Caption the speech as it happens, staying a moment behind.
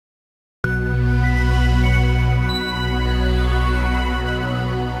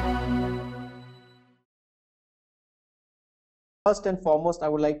First and foremost, I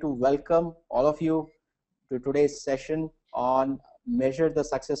would like to welcome all of you to today's session on measure the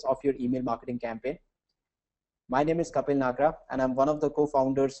success of your email marketing campaign. My name is Kapil Nakra, and I'm one of the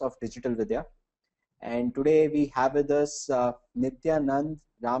co-founders of Digital Vidya. And today we have with us Nithyanandan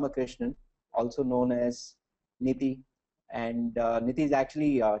Ramakrishnan, also known as Nithy. And Nithy is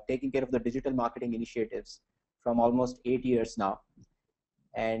actually taking care of the digital marketing initiatives from almost 8 years now.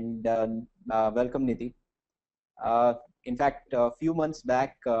 And welcome, Nithy. In fact, a few months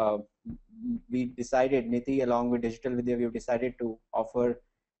back, we decided, Nithy, along with Digital Vidya, we've decided to offer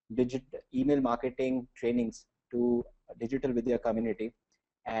email marketing trainings to Digital Vidya community.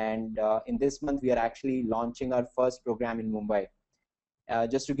 And in this month, we are actually launching our first program in Mumbai.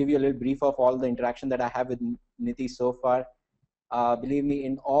 Just to give you a little brief of all the interaction that I have with Nithy so far, believe me,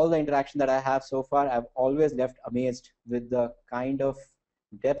 in all the interaction that I have so far, I've always left amazed with the kind of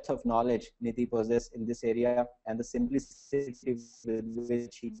depth of knowledge Nithy possesses in this area and the simplicity with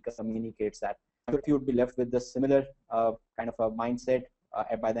which he communicates that. I'm sure you would be left with the similar kind of a mindset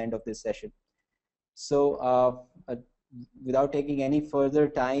by the end of this session. So without taking any further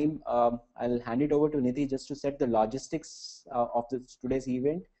time, I'll hand it over to Nithy just to set the logistics of today's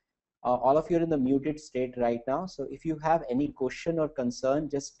event. All of you are in the muted state right now. So if you have any question or concern,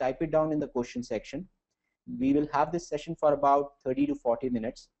 just type it down in the question section. We will have this session for about 30 to 40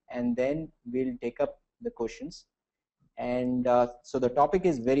 minutes, and then we'll take up the questions. And so the topic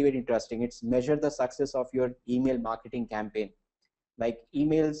is very, very interesting. It's measure the success of your email marketing campaign. Like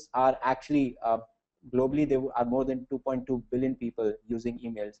emails are actually, globally, there are more than 2.2 billion people using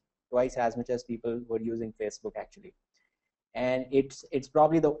emails, twice as much as people were using Facebook actually. And it's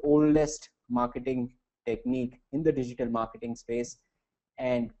probably the oldest marketing technique in the digital marketing space,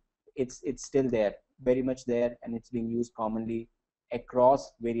 and it's still there, very much there, and it's being used commonly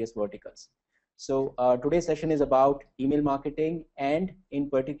across various verticals. So today's session is about email marketing, and in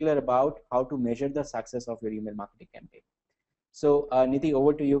particular about how to measure the success of your email marketing campaign. So Nithy,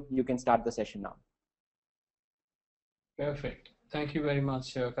 over to you. You can start the session now. Perfect. Thank you very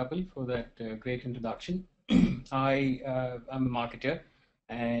much, Kapil, for that great introduction. I'm a marketer,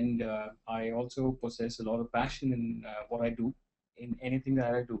 and I also possess a lot of passion in what I do, in anything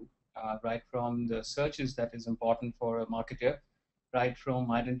that I do, right from the searches that is important for a marketer, right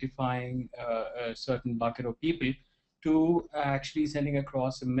from identifying a certain bucket of people to actually sending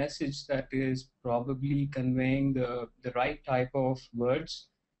across a message that is probably conveying the right type of words,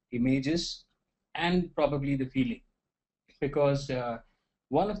 images, and probably the feeling. Because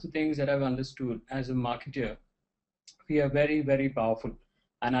one of the things that I've understood as a marketer, we are very, very powerful.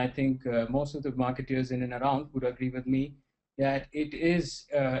 And I think most of the marketers in and around would agree with me that it is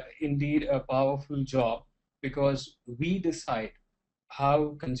indeed a powerful job, because we decide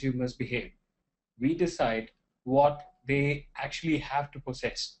how consumers behave. We decide what they actually have to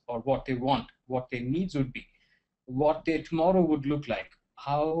possess, or what they want, what their needs would be, what their tomorrow would look like,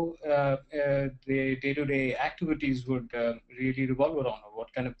 how their day-to-day activities would really revolve around, or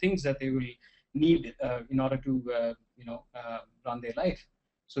what kind of things that they will need in order to run their life.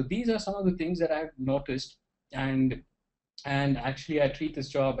 So these are some of the things that I've noticed, and actually I treat this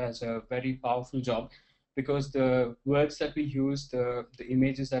job as a very powerful job, because the words that we use, the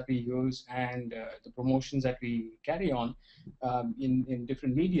images that we use, and the promotions that we carry on in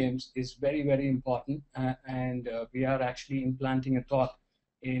different mediums is very, very important, and we are actually implanting a thought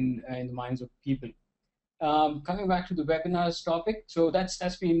in the minds of people. Coming back to the webinars topic, so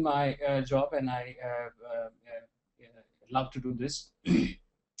that's been my job, and I love to do this.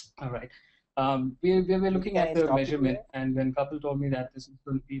 All right. We were looking at the measurement, and when Kapil told me that this is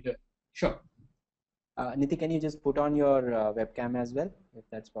going to be the... Sure. Nithy, can you just put on your webcam as well, if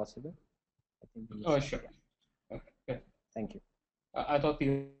that's possible? I think oh, sure. Okay, good. Thank you. I thought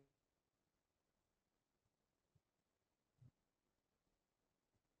the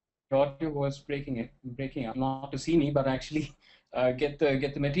audio was breaking up, not to see me, but actually get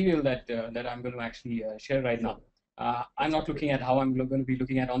the material that I'm going to actually share right now. I'm not looking at how I'm going to be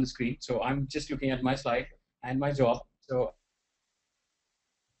looking at on the screen, so I'm just looking at my slide and my job. So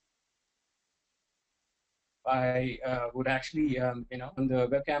I would actually, on the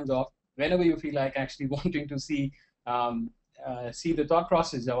webcams off, whenever you feel like actually wanting to see the thought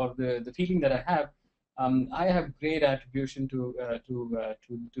process or the feeling that I have. I have great attribution to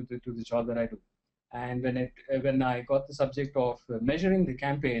the job that I do. And when I got the subject of measuring the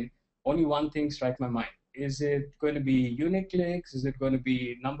campaign, only one thing struck my mind. Is it going to be unique clicks? Is it going to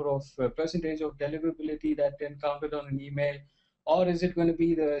be number of percentage of deliverability that encountered on an email? Or is it going to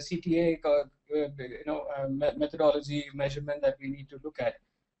be the CTA methodology measurement that we need to look at?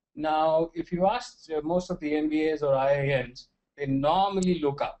 Now, if you ask most of the MBAs or IIMs, they normally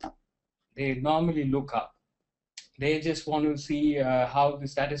look up. They normally look up. They just want to see how the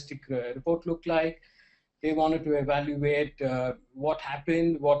statistic report looked like. They wanted to evaluate what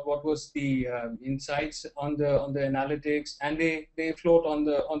happened, what was the insights on the analytics, and they float on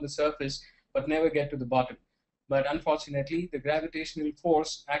the surface, but never get to the bottom. But unfortunately, the gravitational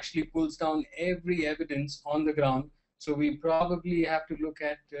force actually pulls down every evidence on the ground. So we probably have to look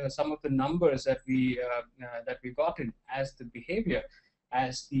at some of the numbers that we gotten as the behavior,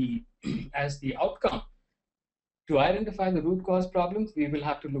 as the as the outcome. To identify the root cause problems, we will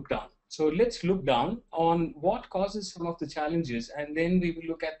have to look down. So let's look down on what causes some of the challenges, and then we will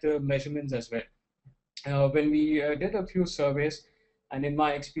look at the measurements as well. When we did a few surveys, and in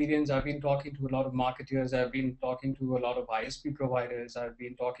my experience, I've been talking to a lot of marketers, I've been talking to a lot of ISP providers, I've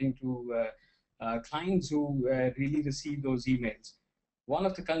been talking to clients who really receive those emails. One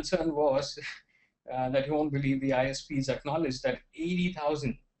of the concern was that you won't believe the ISPs acknowledged that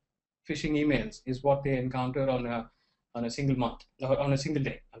 80,000 phishing emails is what they encounter on a single month or on a single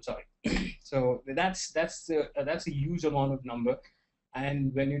day. I'm sorry. So that's a huge amount of number.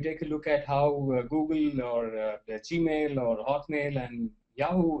 And when you take a look at how Google or Gmail or Hotmail and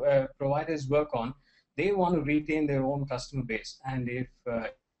Yahoo providers work on, they want to retain their own customer base. And if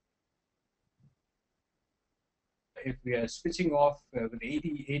we are switching off with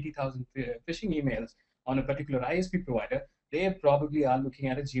 80,000 phishing emails on a particular ISP provider, they probably are looking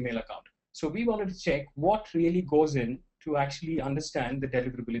at a Gmail account. So we wanted to check what really goes in to actually understand the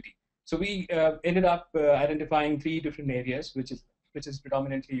deliverability. So we ended up identifying three different areas, which is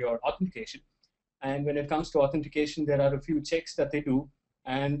predominantly your authentication. And when it comes to authentication, there are a few checks that they do,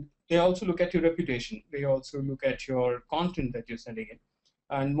 and they also look at your reputation. They also look at your content that you're sending in.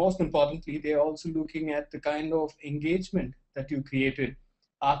 And most importantly, they're also looking at the kind of engagement that you created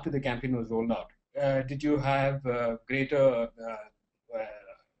after the campaign was rolled out. Did you have greater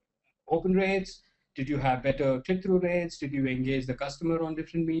open rates? Did you have better click-through rates? Did you engage the customer on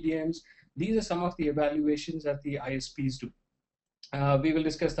different mediums? These are some of the evaluations that the ISPs do. We will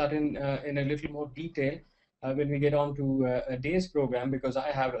discuss that in a little more detail when we get on to a day's program, because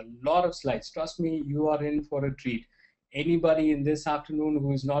I have a lot of slides. Trust me, you are in for a treat. Anybody in this afternoon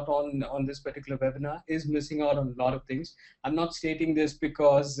who is not on this particular webinar is missing out on a lot of things. I'm not stating this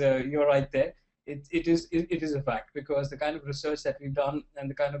because you're right there. It is a fact, because the kind of research that we've done and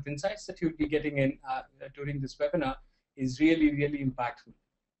the kind of insights that you'll be getting in during this webinar is really, really impactful.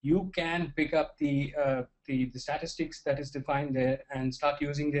 You can pick up the statistics that is defined there and start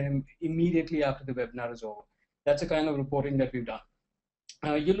using them immediately after the webinar is over. That's the kind of reporting that we've done.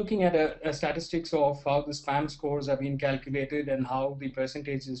 You're looking at a statistics of how the spam scores have been calculated and how the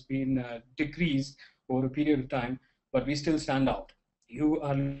percentage has been decreased over a period of time, but we still stand out. You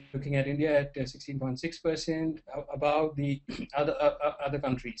are looking at India at 16.6% above the other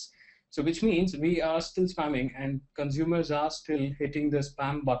countries. So which means we are still spamming and consumers are still hitting the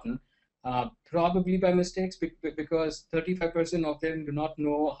spam button, probably by mistakes, because 35% of them do not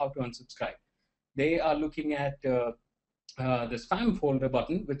know how to unsubscribe. They are looking at the spam folder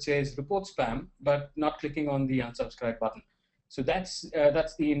button, which says report spam, but not clicking on the unsubscribe button. So that's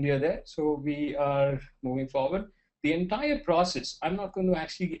the India there. So we are moving forward. The entire process, I'm not going to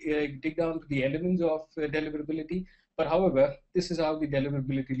actually dig down to the elements of deliverability, but however, this is how the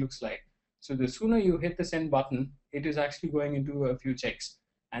deliverability looks like. So the sooner you hit the send button, it is actually going into a few checks.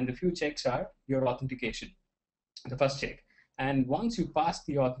 And the few checks are your authentication, the first check. And once you pass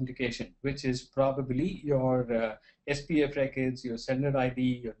the authentication, which is probably your SPF records, your sender ID,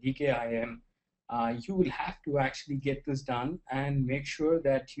 your DKIM, you will have to actually get this done and make sure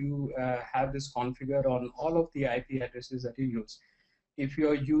that you have this configured on all of the IP addresses that you use. If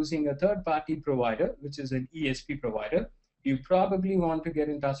you're using a third-party provider, which is an ESP provider, you probably want to get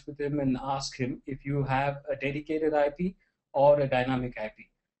in touch with him and ask him if you have a dedicated IP or a dynamic IP.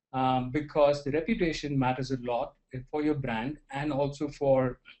 Because the reputation matters a lot for your brand and also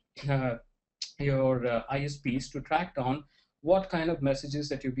for your ISPs to track down what kind of messages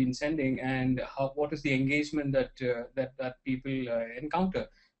that you've been sending and what is the engagement that people encounter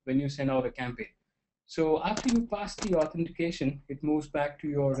when you send out a campaign. So after you pass the authentication, it moves back to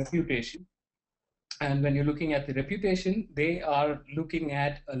your reputation. And when you're looking at the reputation, they are looking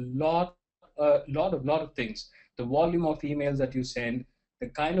at a lot of things. The volume of emails that you send, the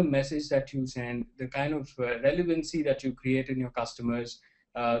kind of message that you send, the kind of relevancy that you create in your customers,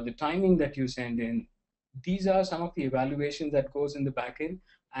 the timing that you send in. These are some of the evaluations that goes in the backend,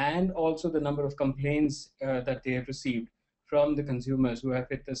 and also the number of complaints that they have received from the consumers who have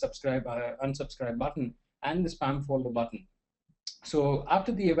hit the subscribe, unsubscribe button and the spam folder button. So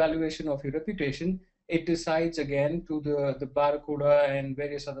after the evaluation of your reputation, it decides again to the barracuda and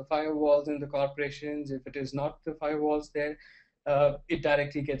various other firewalls in the corporations. If it is not the firewalls there, it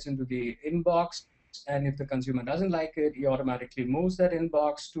directly gets into the inbox. And if the consumer doesn't like it, he automatically moves that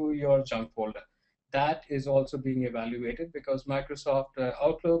inbox to your junk folder. That is also being evaluated because Microsoft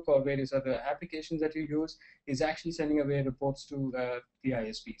Outlook or various other applications that you use is actually sending away reports to the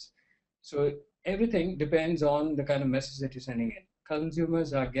ISPs. So everything depends on the kind of message that you're sending in.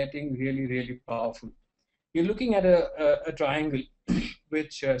 Consumers are getting really, really powerful. You're looking at a triangle,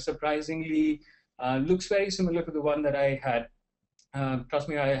 which surprisingly looks very similar to the one that I had. Trust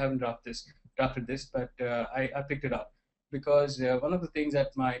me, I haven't drafted this, but I picked it up because one of the things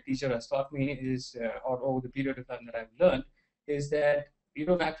that my teacher has taught me is, or over the period of time that I've learned, is that you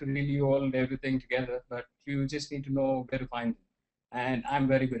don't have to really hold everything together, but you just need to know where to find them. And I'm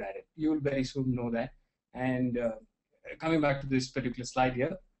very good at it. You'll very soon know that. And coming back to this particular slide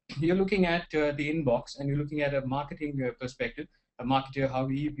here, you're looking at the inbox and you're looking at a marketing perspective, a marketer, how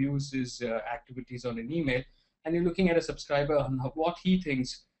he views his activities on an email, and you're looking at a subscriber on what he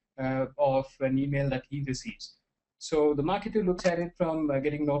thinks of an email that he receives. So the marketer looks at it from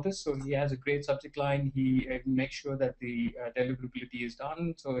getting noticed. So he has a great subject line. He makes sure that the deliverability is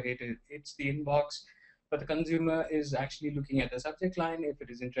done. So it's the inbox. But the consumer is actually looking at the subject line. If it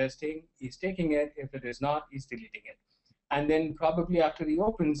is interesting, he's taking it. If it is not, he's deleting it. And then probably after he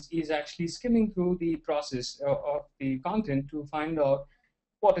opens, he's actually skimming through the process of the content to find out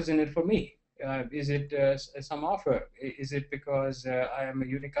what is in it for me. Is it some offer? Is it because I am a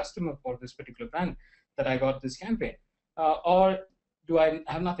unique customer for this particular brand that I got this campaign? Or do I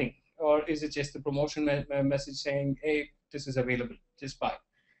have nothing? Or is it just the promotion message saying, hey, this is available, just buy?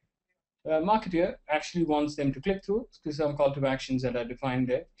 Marketer actually wants them to click through to some call to actions that are defined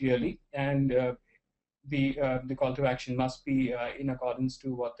there clearly, and the call to action must be in accordance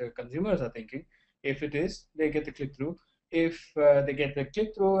to what the consumers are thinking. If it is, they get the click through. If they get the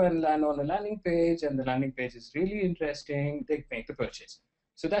click through and land on a landing page, and the landing page is really interesting, they make the purchase.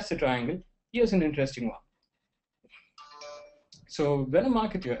 So that's the triangle. Here's an interesting one. So when a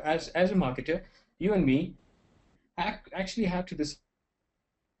marketer, as a marketer, you and me actually have to decide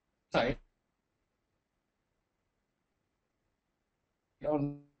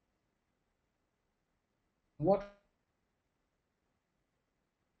on what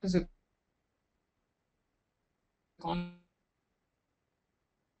is the context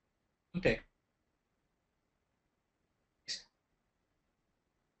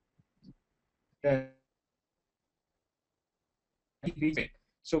that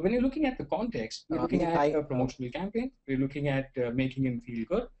so when you're looking at the context, we're looking Nithy, at a promotional campaign. We're looking at making him feel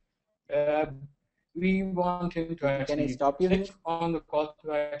good. Uh, we want him to Nithy, can I actually stop you here? click on the call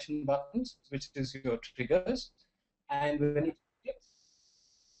to action buttons, which is your triggers. And when he clicks,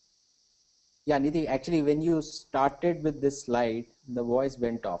 Yeah, Nithy, actually, when you started with this slide, the voice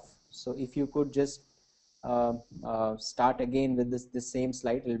went off. So if you could just start again with this same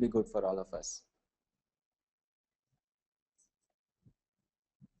slide, it'll be good for all of us.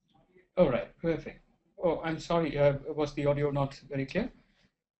 all right, perfect. Oh, I'm sorry. Was the audio not very clear?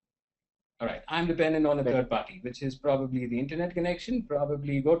 All right, I'm dependent on a third party, which is probably the internet connection,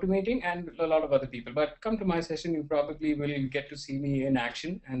 probably GoToMeeting, and a lot of other people. But come to my session, you probably will get to see me in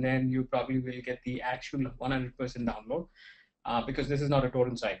action, and then you probably will get the actual 100% download, because this is not a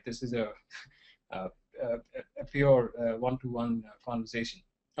torrent site. This is uh, a pure one-to-one conversation.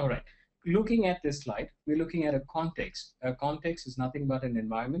 All right. Looking at this slide, we're looking at a context. A context is nothing but an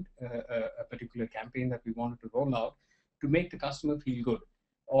environment, a particular campaign that we wanted to roll out to make the customer feel good.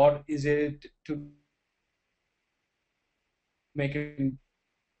 Or is it to make him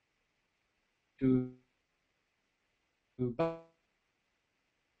to buy?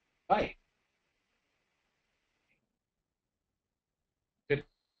 The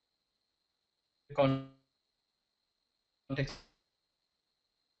context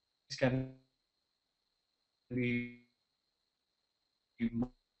can be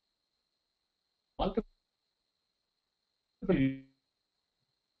multiple.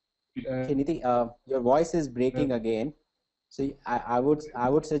 Okay, Nithy, your voice is breaking again. So I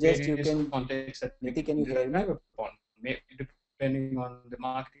would suggest you Various can, contexts that we Nithy, can can you hear derive me? upon, maybe depending on the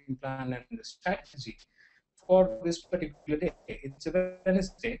marketing plan and the strategy for this particular day. It's a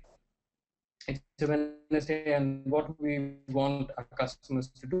Wednesday. It's a Wednesday, and what we want our customers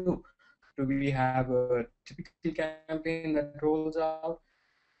to do. Do we have a typical campaign that rolls out?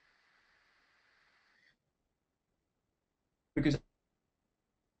 Because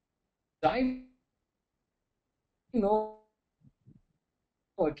I know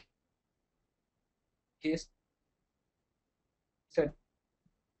a case study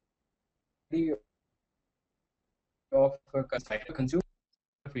of a consumer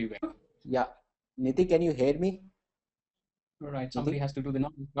for you guys. Yeah. Nithy, can you hear me? All right, somebody Nithy? has to do the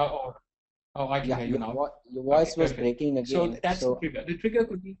noise. Oh, I can Yeah, hear you now. your Okay, voice was perfect. breaking So again. that's the So, trigger. The trigger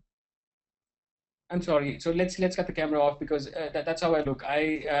could be. I'm sorry. So let's cut the camera off because that's how I look.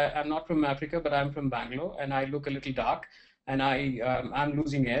 I'm not from Africa, but I'm from Bangalore, and I look a little dark, and I'm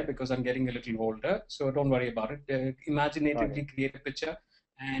losing hair because I'm getting a little older. So don't worry about it. got it. Imaginatively create a picture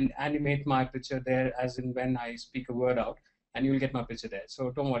and animate my picture there, as in when I speak a word out, and you'll get my picture there.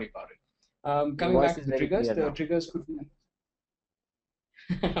 So don't worry about it. Your Coming voice back is to very clear the now. triggers could be.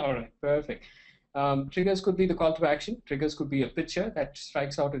 All right, perfect. Triggers could be the call to action. Triggers could be a picture that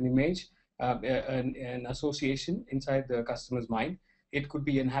strikes out an image, an association inside the customer's mind. It could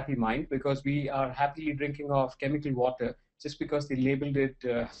be an happy mind because we are happily drinking of chemical water just because they labeled it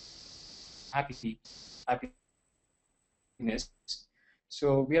happiness.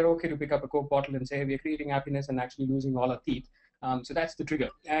 So we are okay to pick up a Coke bottle and say we are creating happiness and actually losing all our teeth. So that's the trigger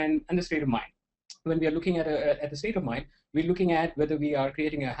and the state of mind. When we are looking at the state of mind, we're looking at whether we are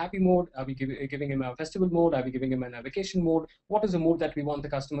creating a happy mode, are we giving him a festival mode, are we giving him a vacation mode, what is the mood that we want the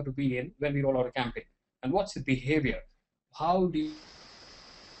customer to be in when we roll out a campaign, and what's the behavior, how do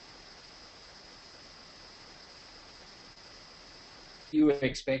you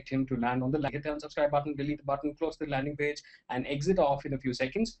expect him to land on the landing page, hit the unsubscribe button, delete the button, close the landing page, and exit off in a few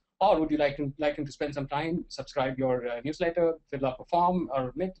seconds? Or would you like him to spend some time, subscribe your newsletter, fill up a form,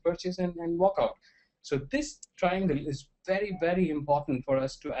 or make the purchase and walk out? So this triangle is very, very important for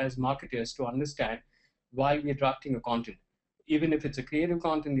us to, as marketers, to understand while we're drafting a content. Even if it's a creative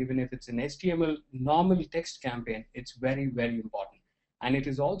content, even if it's an HTML normal text campaign, it's very, very important. And it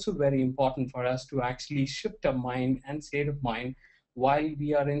is also very important for us to actually shift our mind and state of mind while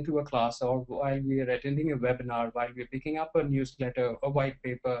we are into a class or while we are attending a webinar, while we're picking up a newsletter, a white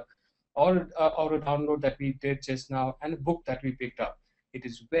paper, or a download that we did just now, and a book that we picked up. It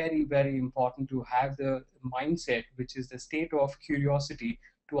is very, very important to have the mindset, which is the state of curiosity,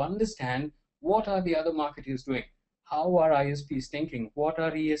 to understand what are the other marketers doing, how are ISPs thinking, what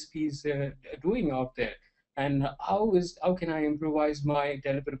are ESPs doing out there, and how can I improvise my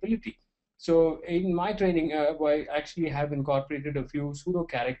deliverability. So in my training, I actually have incorporated a few pseudo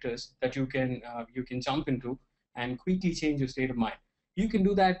characters that you can jump into and quickly change your state of mind. You can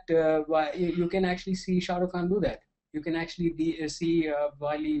do that. You can actually see Shah Rukh Khan do that. You can actually see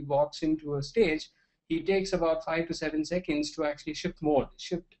while he walks into a stage, he takes about 5 to 7 seconds to actually shift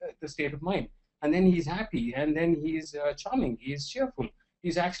the state of mind, and then he's happy, and then he's charming, he's cheerful,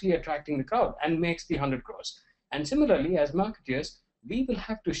 he's actually attracting the crowd and makes the 100 crores. And similarly, as marketers, we will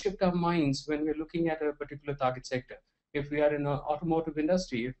have to shift our minds when we're looking at a particular target sector. If we are in an automotive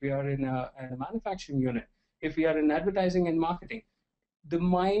industry, if we are in a manufacturing unit, if we are in advertising and marketing, the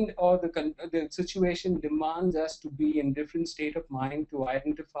mind or the situation demands us to be in different state of mind to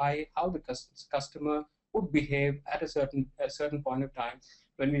identify how the customer would behave at a certain point of time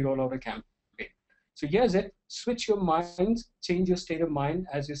when we roll out a campaign. So here's it: switch your minds, change your state of mind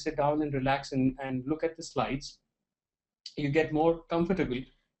as you sit down and relax and look at the slides. You get more comfortable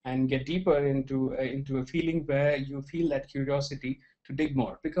and get deeper into a feeling where you feel that curiosity to dig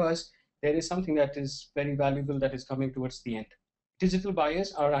more, because there is something that is very valuable that is coming towards the end. Digital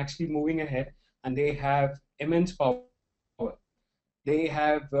buyers are actually moving ahead, and they have immense power. They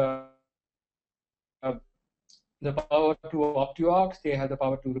have the power to opt you out, they have the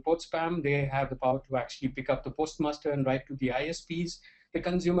power to report spam, they have the power to actually pick up the postmaster and write to the ISPs. The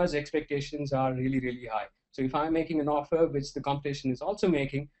consumers' expectations are really, really high. So if I'm making an offer which the competition is also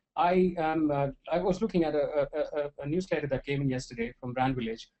making, I was looking at a newsletter that came in yesterday from Brand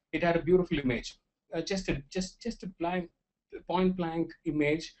Village. It had a beautiful image, just a blank, point blank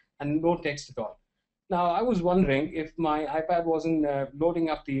image and no text at all. Now I was wondering, if my iPad wasn't loading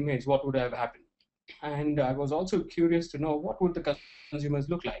up the image, what would have happened? And I was also curious to know what would the consumers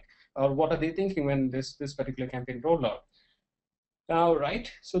look like, or what are they thinking when this particular campaign rolled out. Now, right,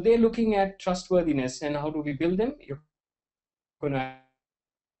 so they're looking at trustworthiness, and how do we build them? You're going to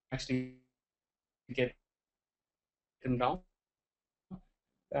actually get them down.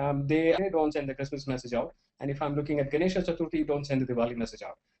 They don't send the Christmas message out. And if I'm looking at Ganesha Chaturthi, don't send the Diwali message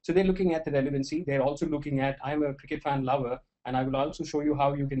out. So they're looking at the relevancy. They're also looking at, I'm a cricket fan lover, and I will also show you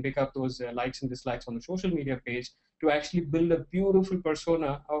how you can pick up those likes and dislikes on the social media page to actually build a beautiful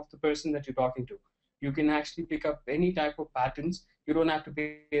persona of the person that you're talking to. You can actually pick up any type of patterns. You don't have to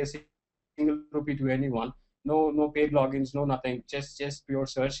pay a single rupee to anyone. No paid logins, no nothing. Just pure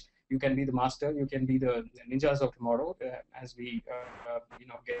search. You can be the master. You can be the ninjas of tomorrow as we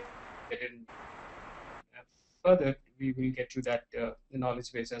get in further. We will get you that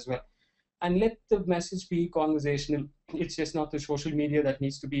knowledge base as well. and let the message be conversational. It's just not the social media that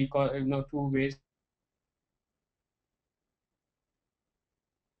needs to be, two ways.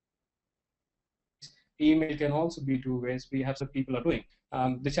 Email can also be two ways. We have some people are doing.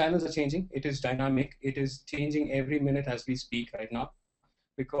 The channels are changing. It is dynamic. It is changing every minute as we speak right now,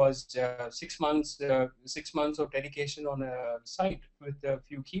 because 6 months of dedication on a site with a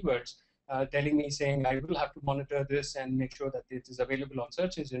few keywords, telling me saying I will have to monitor this and make sure that it is available on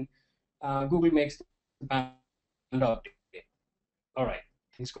search engine. Google makes the panda update. All right,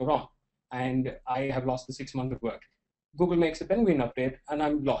 things go wrong, and I have lost the 6 months of work. Google makes a penguin update, and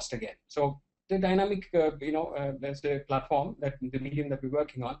I'm lost again. So the dynamic, there's the platform, that the medium that we're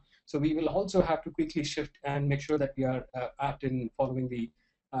working on. So we will also have to quickly shift and make sure that we are apt in following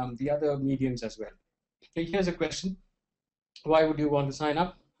the other mediums as well. So here's a question: why would you want to sign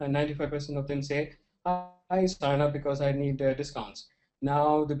up? And 95% of them say, I sign up because I need discounts.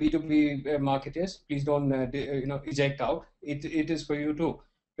 Now, the B2B marketers, please don't eject out. It is for you too,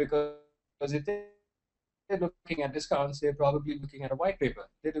 because if they're looking at discounts, they're probably looking at a white paper.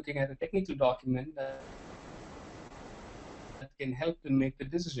 They're looking at a technical document that can help them make the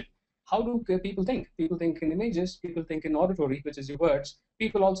decision. How do people think? People think in images, people think in auditory, which is your words.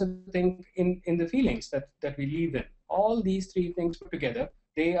 People also think in the feelings that we leave in. All these three things put together,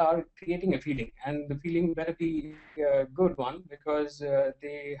 they are creating a feeling, and the feeling better be a good one, because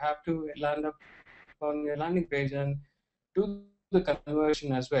they have to land up on your landing page and do the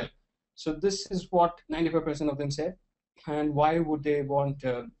conversion as well. So this is what 95% of them said. And why would they want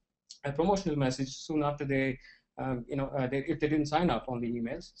a promotional message soon after if they didn't sign up on the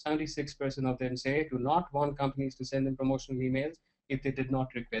emails? 76% of them say do not want companies to send them promotional emails if they did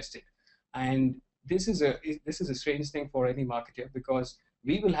not request it. And this is this is a strange thing for any marketer, because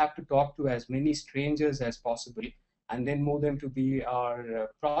we will have to talk to as many strangers as possible and then move them to be our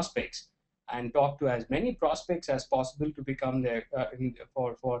prospects, and talk to as many prospects as possible to become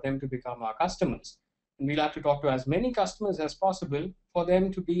for them to become our customers. And we'll have to talk to as many customers as possible for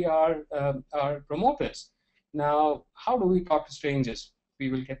them to be our promoters. Now, how do we talk to strangers? We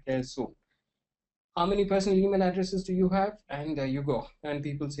will get there soon. How many personal email addresses do you have? And you go, and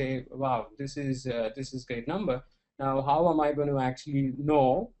people say, wow, this is great number. Now, how am I going to actually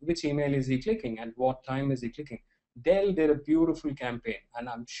know which email is he clicking and what time is he clicking? Dell did a beautiful campaign, and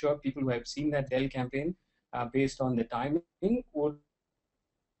I'm sure people who have seen that Dell campaign, based on the timing, would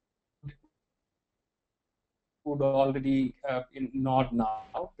already nod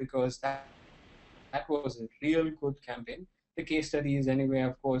now, because that was a real good campaign. The case study is anyway,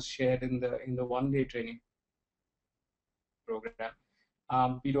 of course, shared in the one-day training program.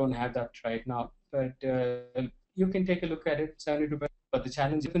 We don't have that right now, but you can take a look at it. 72%. But the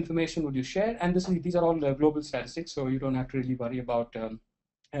challenge is, what kind of information would you share? And these are all global statistics, so you don't have to really worry about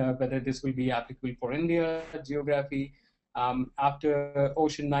whether this will be applicable for India, geography. After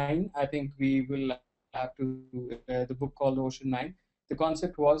Ocean 9, I think we will have to, the book called Ocean 9. The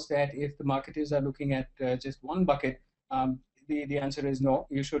concept was that if the marketers are looking at just one bucket, the answer is no,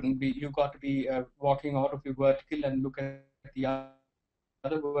 you shouldn't be. You got to be walking out of your vertical and look at the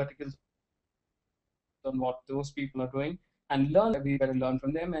other verticals on what those people are doing and learn from them. We better learn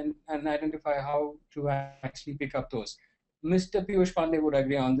from them and identify how to actually pick up those. Mr. Piyush Pandey would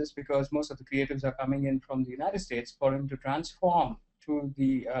agree on this, because most of the creatives are coming in from the United States for him to transform to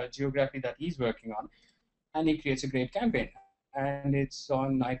the geography that he's working on, and he creates a great campaign. And it's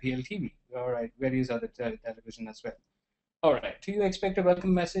on IPL TV, all right, various other television as well. All right, do you expect a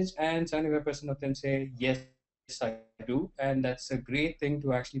welcome message? And 75% of them say, yes, I do. And that's a great thing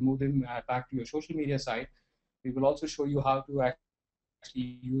to actually move them back to your social media site. We will also show you how to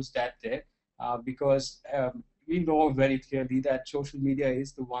actually use that there, because we know very clearly that social media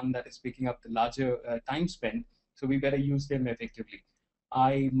is the one that is picking up the larger time spent. So we better use them effectively.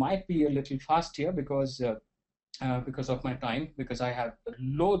 I might be a little fast here because of my time, because I have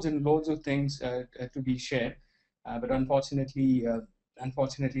loads and loads of things to be shared. But unfortunately,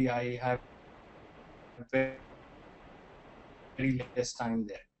 I have very less time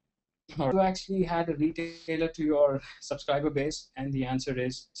there. All right. Have you actually had a retailer to your subscriber base? And the answer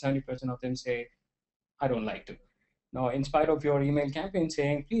is 70% of them say, I don't like to. Now, in spite of your email campaign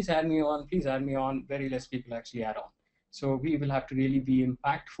saying, please add me on, please add me on, very less people actually add on. So we will have to really be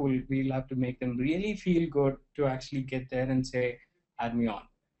impactful. We'll have to make them really feel good to actually get there and say, add me on.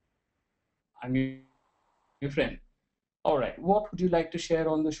 I'm your friend. All right. What would you like to share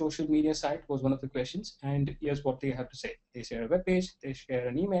on the social media site was one of the questions. And here's what they have to say. They share a web page, they share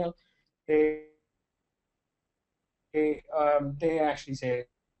an email, they actually say,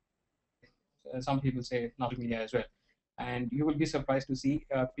 some people say not social media as well. And And you will be surprised to see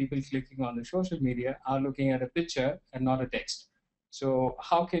people clicking on the social media are looking at a picture and not a text. So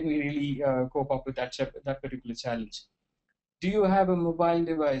how can we really cope up with that particular challenge? Do you have a mobile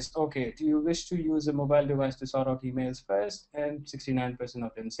device? Okay. Do you wish to use a mobile device to sort out emails first? And 69%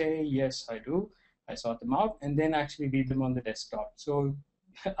 of them say, yes, I do. I sort them out and then actually read them on the desktop. So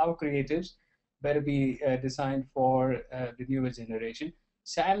our creatives better be designed for the newer generation.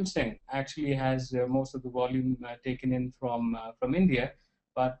 Samsung actually has most of the volume taken in from India,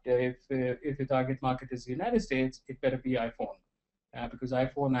 but if the target market is the United States, it better be iPhone, because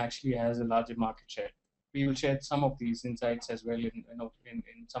iPhone actually has a larger market share. We will share some of these insights as well in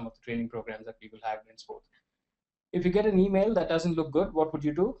some of the training programs that we will have in sport. If you get an email that doesn't look good, what would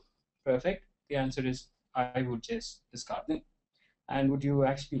you do? Perfect. The answer is I would just discard them. And would you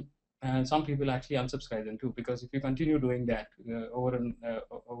actually? Some people actually unsubscribe them too, because if you continue doing that over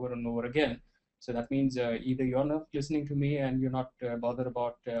and over again, so that means either you're not listening to me and you're not bothered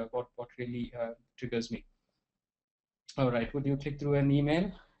about what really triggers me. All right, would you click through an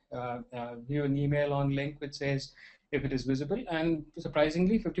email, view an email on link which says if it is visible? And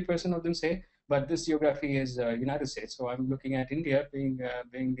surprisingly, 50% of them say, but this geography is United States, so I'm looking at India being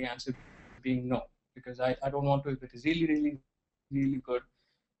the answer being no, because I don't want to, if it is really, really, really good,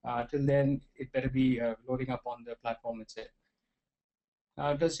 till then it better be loading up on the platform itself.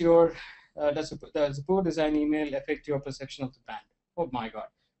 Does your does the poor design email affect your perception of the brand? Oh my God,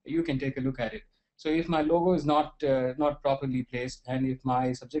 you can take a look at it. So if my logo is not properly placed, and if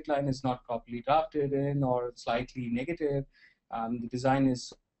my subject line is not properly drafted in or slightly negative, the design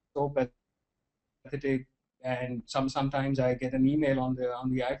is so pathetic, and sometimes I get an email on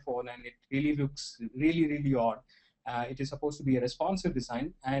the iPhone and it really looks really odd. It is supposed to be a responsive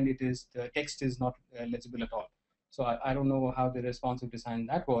design, and the text is not legible at all. So I don't know how the responsive design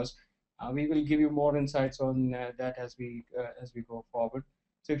that was. We will give you more insights on that as we go forward.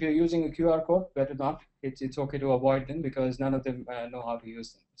 So if you're using a QR code, better not. It's okay to avoid them because none of them know how to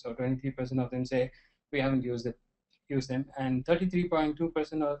use them. So 23% of them say we haven't use them, and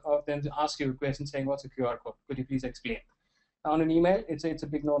 33.2% of them ask you a question saying, what's a QR code? Could you please explain? On an email, it's a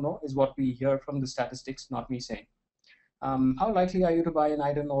big no-no, is what we hear from the statistics, not me saying. How likely are you to buy an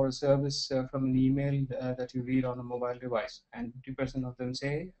item or a service from an email that you read on a mobile device? And 50% of them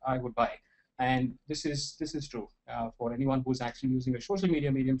say, I would buy. And this is true for anyone who's actually using a social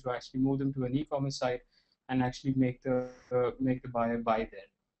media medium to actually move them to an e-commerce site and actually make the buyer buy there.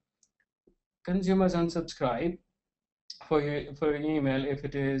 Consumers unsubscribe for an email if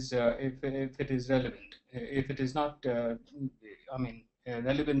it is relevant. If it is not,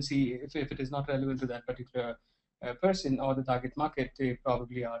 relevancy. If it is not relevant to that particular person or the target market, they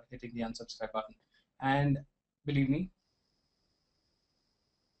probably are hitting the unsubscribe button. And believe me,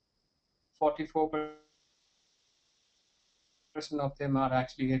 44% of them are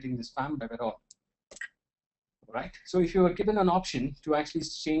actually hitting the spam button at all. Right. So if you were given an option to actually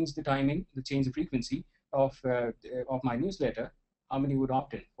change the timing, change the frequency of my newsletter, how many would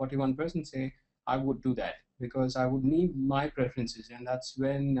opt in? 41% say I would do that because I would need my preferences, and that's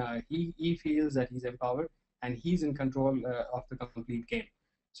when he feels that he's empowered and he's in control of the complete game.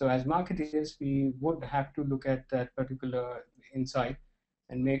 So as marketers, we would have to look at that particular insight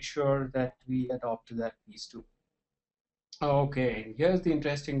and make sure that we adopt to that piece too. Okay, here's the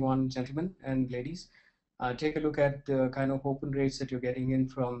interesting one, gentlemen and ladies. Take a look at the kind of open rates that you're getting in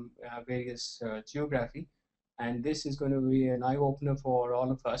from various geography. And this is going to be an eye-opener for all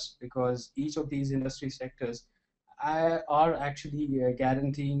of us because each of these industry sectors are actually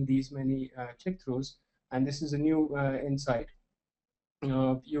guaranteeing these many click-throughs. And this is a new insight.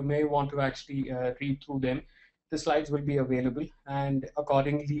 You may want to actually read through them. The slides will be available, and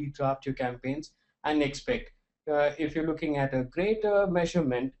accordingly draft your campaigns and expect. If you're looking at a greater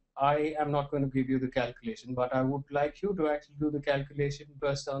measurement, I am not going to give you the calculation, but I would like you to actually do the calculation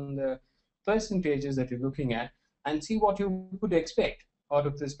based on the percentages that you're looking at and see what you could expect out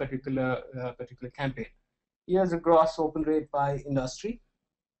of this particular campaign. Here's a gross open rate by industry,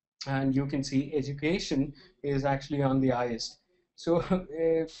 and you can see education is actually on the highest. So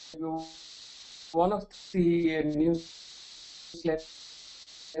one of the newsletters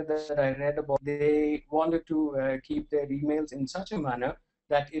that I read about, they wanted to keep their emails in such a manner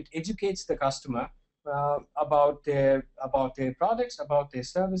that it educates the customer about their products, about their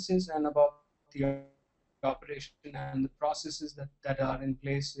services, and about the operation and the processes that are in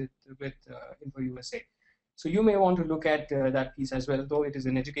place with Info USA. So you may want to look at that piece as well, though it is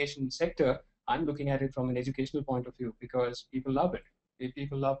an education sector. I'm looking at it from an educational point of view because people love it.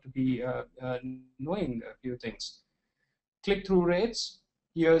 People love to be knowing a few things. Click-through rates.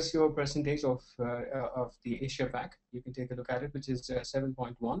 Here's your percentage of the Asia Pac. You can take a look at it, which is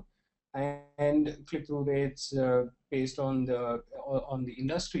 7.1, and click-through rates based on the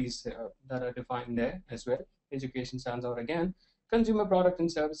industries that are defined there as well. Education stands out again. Consumer product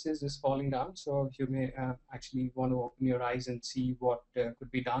and services is falling down, so you may actually want to open your eyes and see what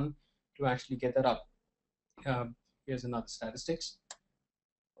could be done to actually get that up. Here's another statistics.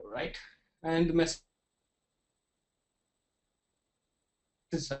 All right, and the message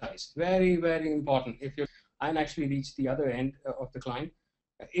size, very, very important. If you're and actually reach the other end of the client,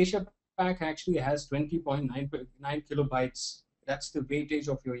 Asia Pac actually has 20.9 kilobytes. That's the weightage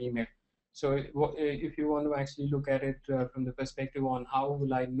of your email. So if you want to actually look at it from the perspective on how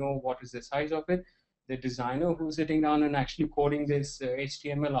will I know what is the size of it, the designer who's sitting down and actually coding this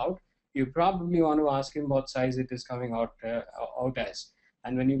HTML out, you probably want to ask him what size it is coming out as.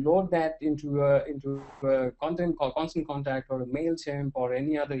 And when you load that into a content called Constant Contact or a MailChimp or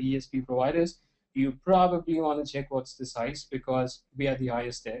any other ESP providers, you probably want to check what's the size, because we are the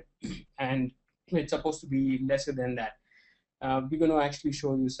highest there, and it's supposed to be lesser than that. We're going to actually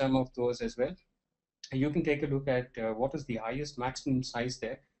show you some of those as well. You can take a look at what is the highest maximum size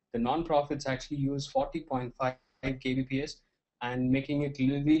there. The non-profits actually use 40.5 kbps, and making it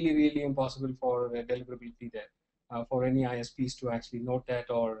really, really impossible for deliverability there. For any ISPs to actually note that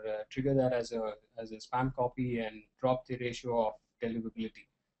or trigger that as a spam copy and drop the ratio of deliverability.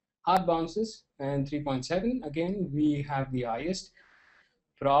 Hard bounces and 3.7, again, we have the highest,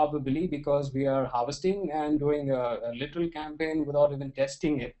 probably because we are harvesting and doing a literal campaign without even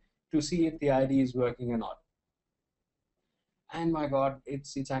testing it to see if the ID is working or not. And my God,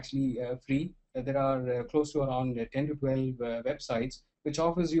 it's actually free. There are close to around 10 to 12 websites which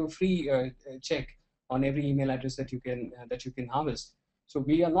offers you free check on every email address that you can harvest. So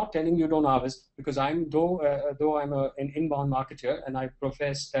we are not telling you don't harvest, because though I'm an inbound marketer and I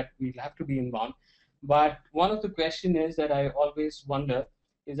profess that we'll have to be inbound. But one of the question is that I always wonder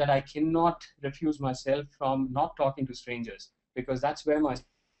is that I cannot refuse myself from not talking to strangers, because that's where my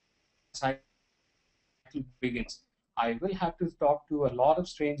cycle begins. I will have to talk to a lot of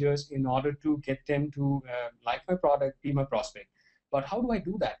strangers in order to get them to like my product, be my prospect. But how do I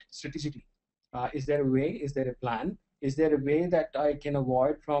do that strategically? Is there a way? Is there a plan? Is there a way that I can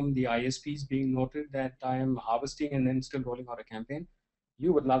avoid from the ISPs being noted that I am harvesting and then still rolling out a campaign?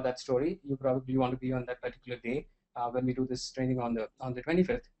 You would love that story. You probably want to be on that particular day when we do this training on the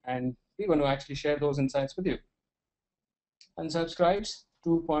 25th, and we're going to actually share those insights with you. Unsubscribes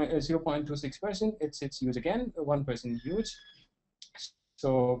 0.26%. It's huge again, 1% huge.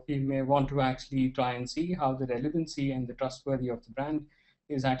 So we may want to actually try and see how the relevancy and the trustworthy of the brand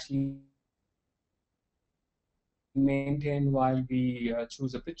is actually maintained while we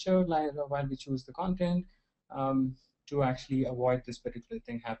choose a picture, while we choose the content, to actually avoid this particular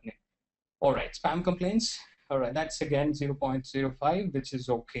thing happening. All right, spam complaints. All right, that's again 0.05, which is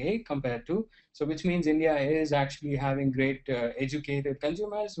okay compared to. So which means India is actually having great educated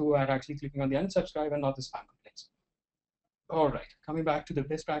consumers who are actually clicking on the unsubscribe and not the spam complaints. All right, coming back to the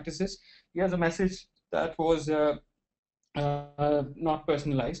best practices. Here's a message that was not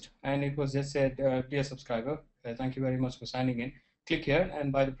personalized, and it was just said, dear subscriber, thank you very much for signing in. Click here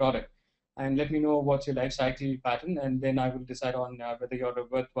and buy the product, and let me know what's your life cycle pattern, and then I will decide on whether you're a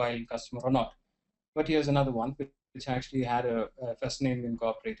worthwhile customer or not. But here's another one which actually had a first name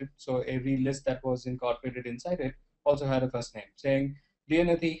incorporated. So every list that was incorporated inside it also had a first name, saying, dear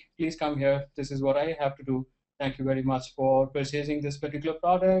Nithy, please come here. This is what I have to do. Thank you very much for purchasing this particular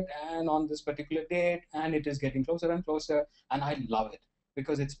product and on this particular date, and it is getting closer and closer, and I love it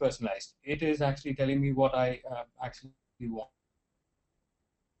because it's personalized. It is actually telling me what I actually want.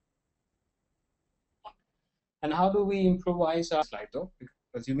 And how do we improvise our slide though?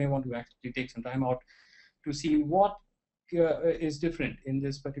 Because you may want to actually take some time out to see what is different in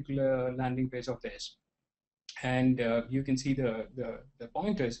this particular landing page of theirs. And you can see the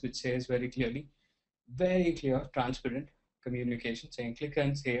pointers, which says very clearly, very clear, transparent communication, saying click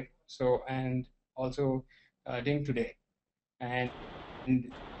and save. So, and also ding today. And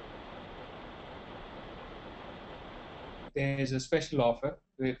there's a special offer.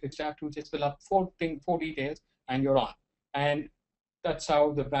 If you have to just fill up four details and you're on. And that's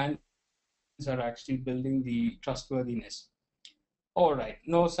how the brands are actually building the trustworthiness. All right,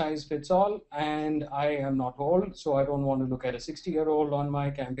 no size fits all, and I am not old, so I don't want to look at a 60-year-old on my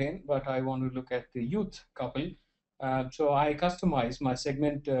campaign, but I want to look at the youth couple. So I customize my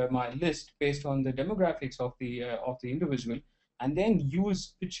segment, my list based on the demographics of the individual, and then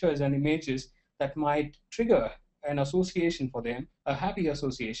use pictures and images that might trigger an association for them, a happy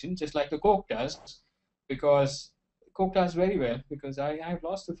association, just like the Coke does, because cooked us very well, because I've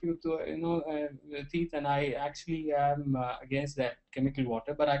lost a few teeth, and I actually am against that chemical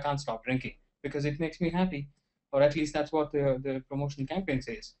water, but I can't stop drinking because it makes me happy, or at least that's what the promotional campaign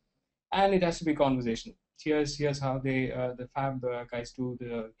says. And it has to be conversational. Here's how the Fab guys do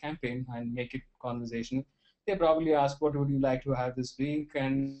the campaign and make it conversational. They probably ask, what would you like to have this week,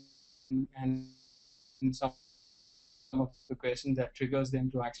 and some of the questions that triggers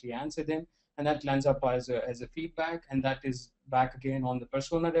them to actually answer them, and that lands up as a feedback, and that is back again on the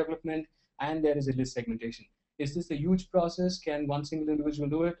persona development, and there is a list segmentation. Is this a huge process? Can one single individual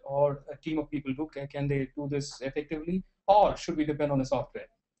do it, or a team of people do? Can they do this effectively, or should we depend on a software?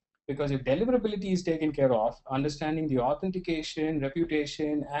 Because if deliverability is taken care of, understanding the authentication,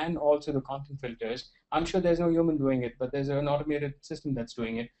 reputation, and also the content filters, I'm sure there's no human doing it, but there's an automated system that's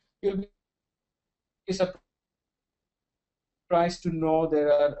doing it. You'll be surprised to know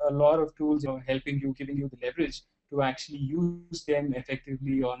there are a lot of tools in your helping you, giving you the leverage to actually use them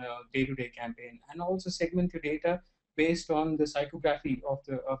effectively on a day-to-day campaign, and also segment your data based on the psychography of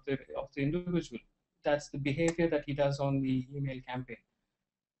the individual. That's the behavior that he does on the email campaign.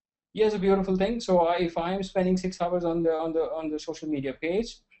 Here's a beautiful thing. So if I'm spending 6 hours on the social media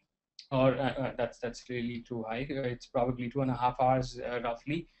page, or that's really too high. It's probably 2.5 hours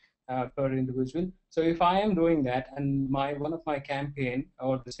roughly per individual. So if I am doing that, and my one of my campaign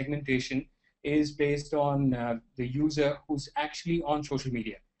or the segmentation is based on the user who's actually on social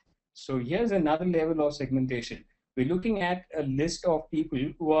media. So here's another level of segmentation. We're looking at a list of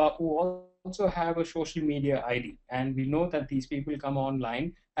people who also have a social media ID, and we know that these people come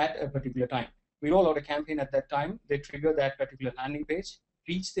online at a particular time. We roll out a campaign at that time. They trigger that particular landing page,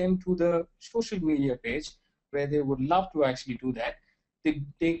 reach them to the social media page where they would love to actually do that.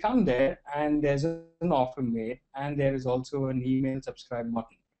 They come there, and there's an offer made, and there is also an email subscribe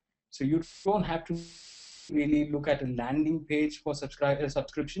button. So you don't have to really look at a landing page for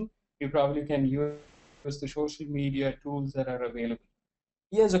subscription. You probably can use the social media tools that are available.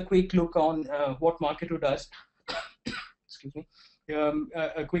 Here's a quick look on what marketer does. Excuse me.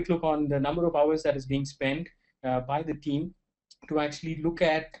 A quick look on the number of hours that is being spent by the team to actually look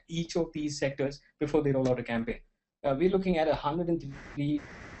at each of these sectors before they roll out a campaign. We're looking at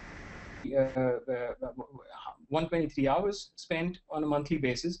 123 hours spent on a monthly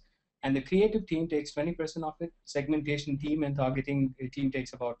basis, and the creative team takes 20% of it. Segmentation team and targeting team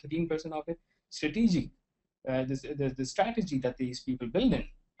takes about 13% of it. Strategy, the strategy that these people build in,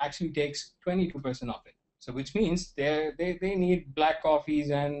 actually takes 22% of it. So which means they need black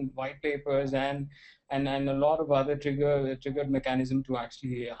coffees and white papers and a lot of other triggered mechanism to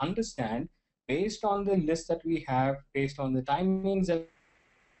actually understand, based on the list that we have, based on the timings that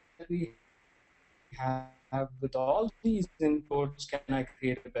we have, with all these inputs, can I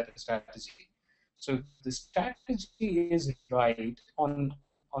create a better strategy? So the strategy is right on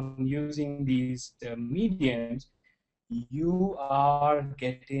using these mediums. You are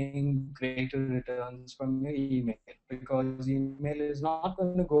getting greater returns from your email, because email is not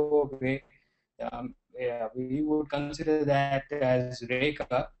going to go away. We would consider that as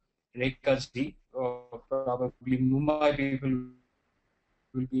RECA, RECA Z, or probably Mumbai people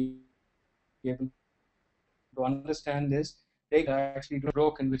will be able to understand this. RECA Z is actually doing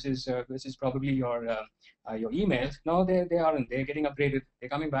broken, which is probably your emails. No, they aren't. They're getting upgraded. They're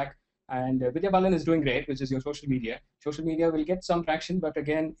coming back. And Vidya Balan is doing great, which is your social media. Social media will get some traction, but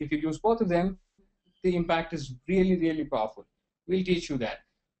again, if you use both of them, the impact is really powerful. We'll teach you that.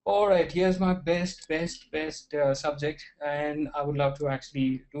 All right, here's my best subject, and I would love to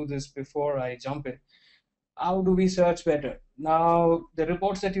actually do this before I jump in. How do we search better? Now, the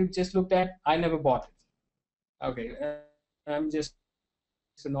reports that you just looked at, I never bought it. Okay, I'm just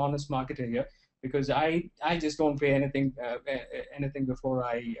an honest marketer here, because I just don't pay anything before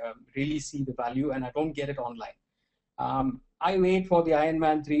I really see the value, and I don't get it online. I wait for the Iron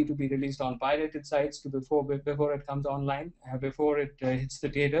Man 3 to be released on pirated sites before it comes online, before it hits the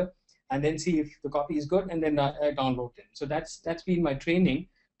theater, and then see if the copy is good, and then I download it. So that's been my training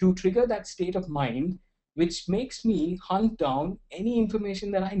to trigger that state of mind, which makes me hunt down any information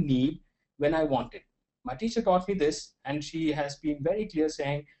that I need when I want it. My teacher taught me this, and she has been very clear,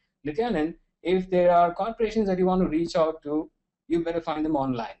 saying, Nithyanandan, if there are corporations that you want to reach out to, you better find them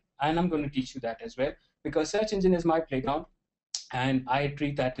online. And I'm going to teach you that as well, because search engine is my playground, and I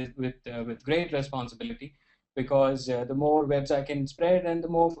treat that with great responsibility, because the more webs I can spread and the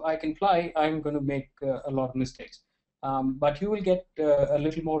more I can fly, I'm going to make a lot of mistakes. But you will get a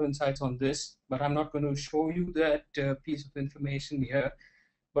little more insights on this, but I'm not going to show you that piece of information here.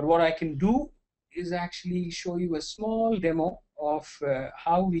 But what I can do is actually show you a small demo of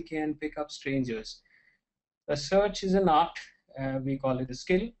how we can pick up strangers. A search is an art, we call it a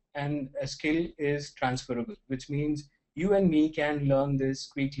skill, and a skill is transferable, which means you and me can learn this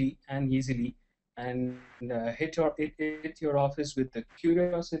quickly and easily and hit your office with the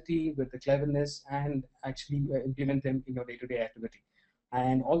curiosity, with the cleverness, and actually implement them in your day-to-day activity.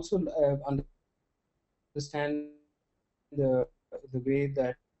 And also understand the way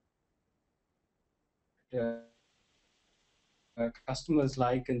that customers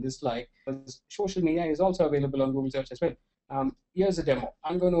like and dislike, because social media is also available on Google search as well. Here's a demo.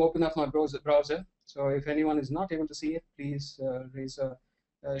 I'm going to open up my browser. So if anyone is not able to see it, please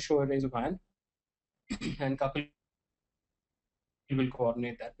show a raise of hand, and Kapil will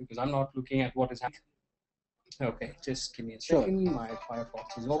coordinate that because I'm not looking at what is happening. Okay, just give me a second. My Sure.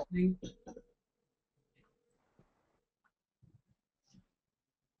 Firefox is opening.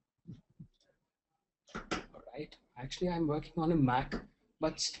 All right. Actually, I'm working on a Mac,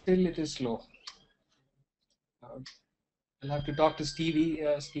 but still it is slow. Uh, I'll have to talk to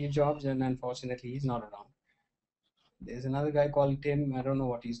Steve Jobs, and unfortunately, he's not around. There's another guy called Tim. I don't know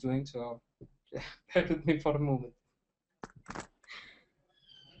what he's doing, so bear with me for a moment.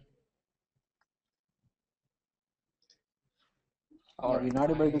 All Yeah, we're right, not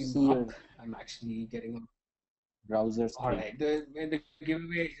able to I'm see up. your I'm actually getting. browser All screen. right, the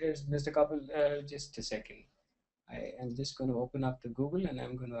giveaway is Mr. Couple. Just a second. I am just going to open up the Google, and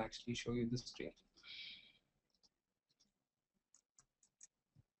I'm going to actually show you the screen.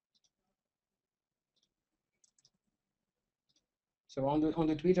 So on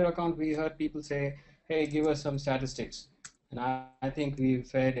the Twitter account, we heard people say, "Hey, give us some statistics," and I think we've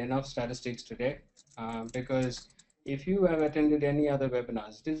fed enough statistics today, because if you have attended any other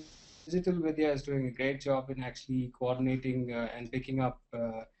webinars, Digital Vidya is doing a great job in actually coordinating and picking up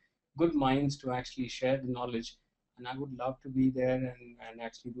good minds to actually share the knowledge. And I would love to be there and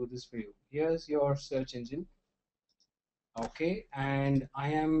actually do this for you. Here's your search engine. Okay, and I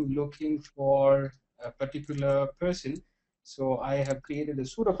am looking for a particular person. So I have created a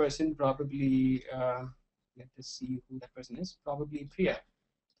pseudo person, probably, let us see who that person is, probably Priya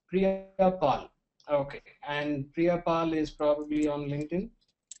Pal. Okay, and Priya Pal is probably on LinkedIn,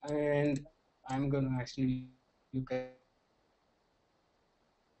 and I'm going to actually look at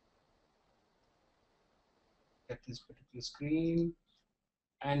this particular screen,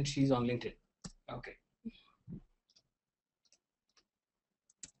 and she's on LinkedIn. Okay.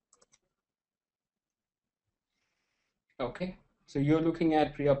 Okay, so you're looking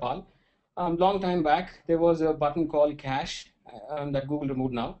at Priya Pal. Long time back, there was a button called Cache that Google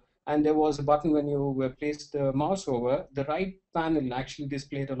removed now. And there was a button when you placed the mouse over, the right panel actually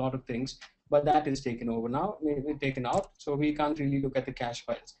displayed a lot of things, but that is taken over now, taken out. So we can't really look at the cache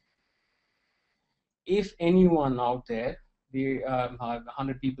files. If anyone out there, we have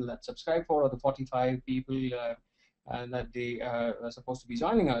 100 people that subscribe for, or the 45 people that they are supposed to be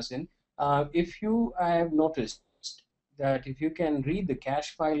joining us in. If you have noticed that if you can read the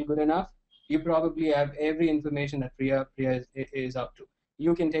cache file good enough, you probably have every information that Priya is up to.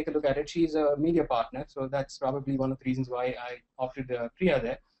 You can take a look at it. She's a media partner, so that's probably one of the reasons why I opted Priya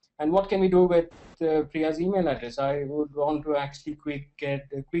there. And what can we do with Priya's email address? I would want to actually quickly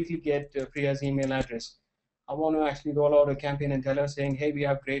get Priya's email address. I want to actually roll out a campaign and tell her saying, "Hey, we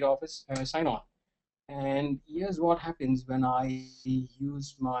have great office, sign on." And here's what happens when I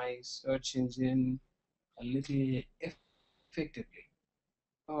use my search engine a little effectively.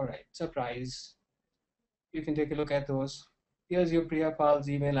 All right, surprise. You can take a look at those. Here's your Priya Pal's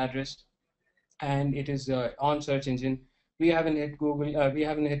email address, and it is on search engine. We haven't hit Google, we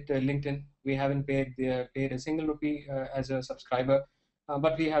haven't hit LinkedIn, we haven't paid a single rupee as a subscriber,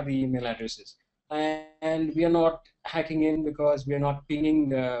 but we have the email addresses. And we are not hacking in because we are not pinging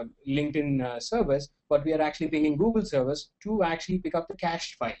LinkedIn servers, but we are actually pinging Google servers to actually pick up the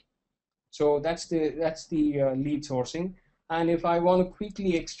cached file. So that's the lead sourcing. And if I want to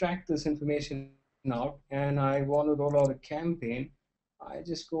quickly extract this information out and I want to roll out a campaign, I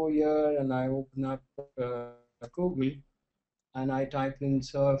just go here and I open up Google and I type in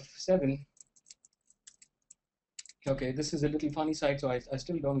surf7. Okay, this is a little funny site, so I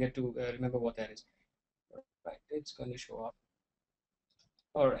still don't get to remember what that is. Right, it's going to show up.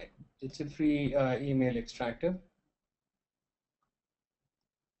 All right, it's a free email extractor.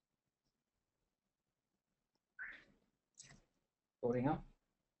 Loading up.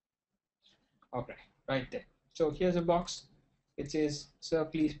 Okay, right there. So here's a box. It says, "Sir,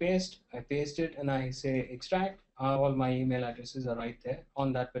 please paste." I paste it and I say extract. All my email addresses are right there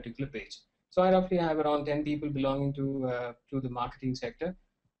on that particular page. So I roughly have around 10 people belonging to the marketing sector.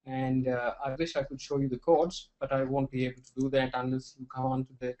 And I wish I could show you the codes, but I won't be able to do that unless you come on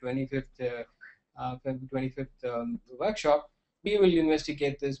to the 25th February 25th workshop, we will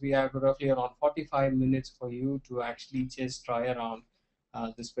investigate this. We have roughly around 45 minutes for you to actually just try around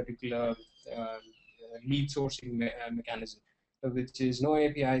this particular lead sourcing mechanism, which is no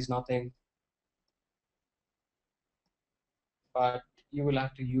APIs, nothing, but you will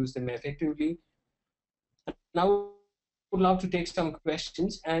have to use them effectively. And I would love to take some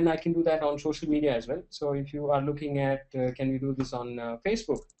questions, and I can do that on social media as well. So if you are looking at, can we do this on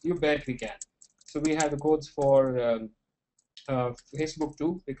Facebook? You bet we can. So we have the codes for Facebook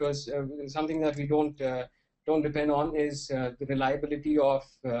too, because something that we don't depend on is the reliability of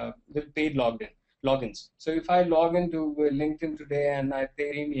the paid logins. So if I log into LinkedIn today and I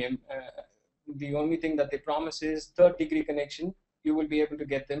pay premium, the only thing that they promise is third degree connection. You will be able to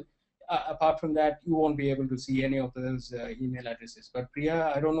get them. Apart from that, you won't be able to see any of those email addresses. But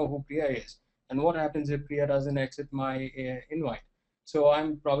Priya, I don't know who Priya is, and what happens if Priya doesn't accept my invite? So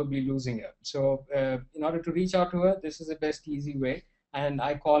I'm probably losing her. So in order to reach out to her, this is the best easy way, and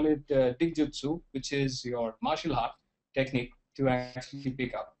I call it Digjutsu, which is your martial art technique to actually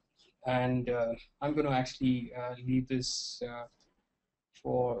pick up. And I'm going to actually leave this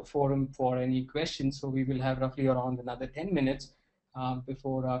for forum for any questions. So we will have roughly around another 10 minutes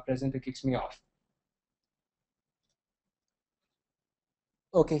before our presenter kicks me off.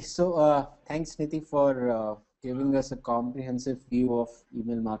 Okay, so thanks, Nithy, for giving us a comprehensive view of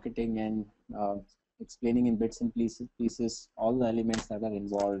email marketing and explaining in bits and pieces all the elements that are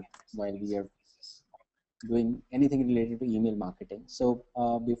involved while we are doing anything related to email marketing. So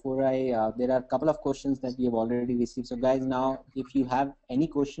before there are a couple of questions that we have already received. So guys, now if you have any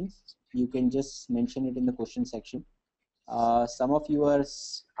questions, you can just mention it in the question section. Some of you are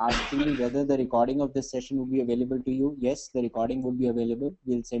asking me whether the recording of this session will be available to you. Yes, the recording will be available.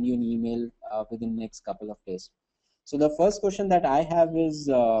 We'll send you an email within the next couple of days. So the first question that I have is,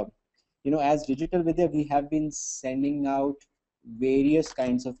 as Digital Vidya, we have been sending out various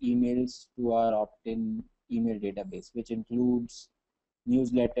kinds of emails to our opt-in email database, which includes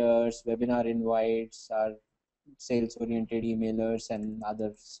newsletters, webinar invites, our sales-oriented emailers, and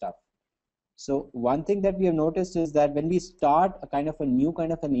other stuff. So one thing that we have noticed is that when we start a kind of a new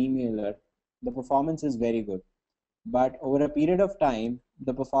kind of an emailer, the performance is very good. But over a period of time,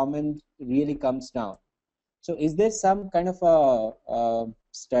 the performance really comes down. So is there some kind of a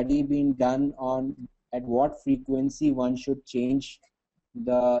study being done on at what frequency one should change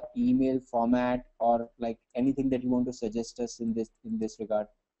the email format, or like anything that you want to suggest us in this regard?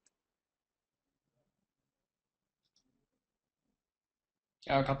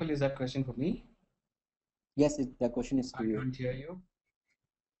 Kapil, is that question for me? Yes, the question is to I you. can't hear you.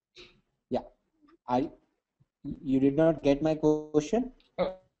 Yeah, you did not get my question?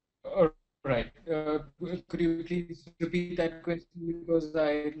 All right. Could you please repeat that question, because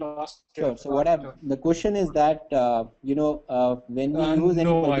I lost Sure. So what part of. the question is that when we use any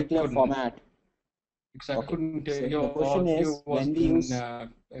No, I particular couldn't. format. Because I Okay. couldn't. So the Your question audio is when wasn't we use.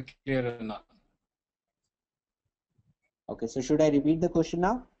 clear enough. Okay. So should I repeat the question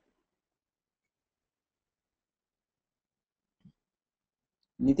now?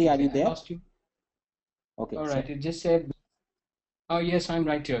 Nithy, are Okay, you I there? lost you. Okay. All So right. It just said. Oh yes, I'm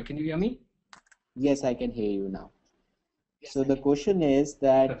right here. Can you hear me? yes, I can hear you now. So the question is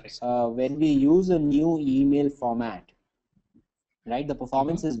that Perfect. when we use a new email format, right, the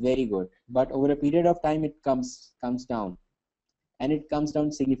performance Mm-hmm. is very good, but over a period of time it comes down, and it comes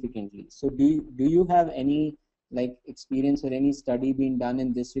down significantly. So do you have any like experience or any study being done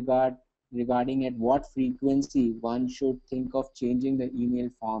in this regard regarding at what frequency one should think of changing the email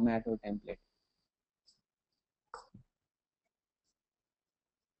format or template?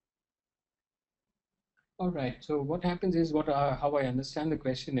 All right. So what happens is how I understand the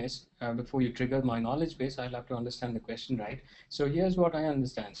question is, before you trigger my knowledge base, I'll have to understand the question, right? So here's what I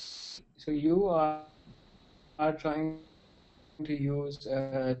understand. So you are trying to use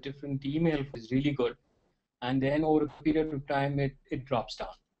a different email format is really good, and then over a period of time it drops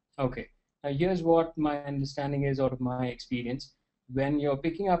down. Okay. Now here's what my understanding is out of my experience. When you're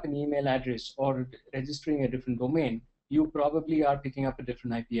picking up an email address or registering a different domain, you probably are picking up a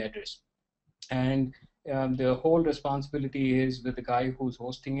different IP address, and the whole responsibility is with the guy who's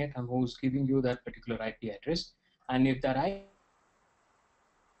hosting it and who's giving you that particular IP address. And if that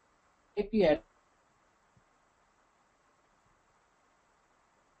IP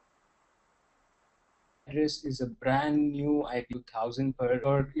address is a brand new IP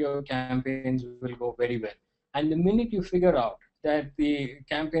address, your campaigns will go very well. And the minute you figure out that the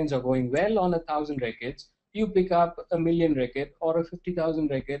campaigns are going well on 1,000 records, you pick up 1,000,000 record or a 50,000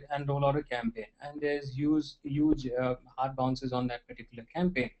 record and roll out a campaign. And there's huge hard bounces on that particular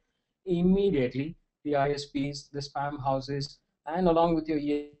campaign. immediately the ISPs, the spam houses, and along with your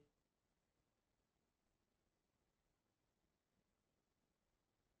ESPs will start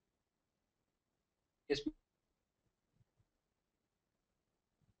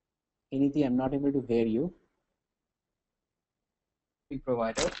notifying you that Nithy, I'm not able to hear you.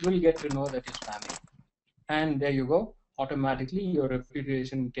 provider will get to know that you're spamming. And there you go. Automatically, your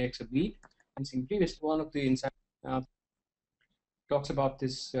reputation takes a beat. And seeing previously, one of the insights talks about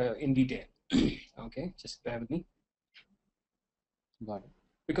this in detail. Okay, just bear with me. Got it.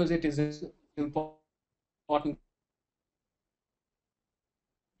 Because it is important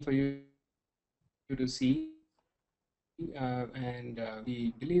for you to see and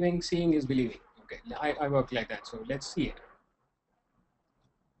be believing, seeing is believing. Okay, I work like that. So let's see it.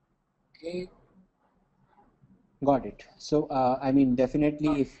 Okay. Got it. So, I mean,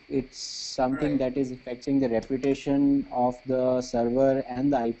 definitely, if it's something Right. that is affecting the reputation of the server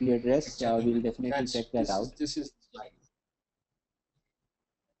and the IP address, Gentlemen, we'll definitely that's check that out. this is the slide.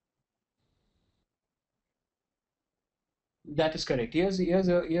 That is correct. Here's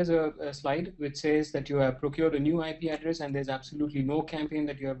a slide which says that you have procured a new IP address and there's absolutely no campaign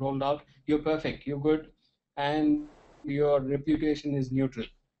that you have rolled out. You're perfect. You're good, and your reputation is neutral.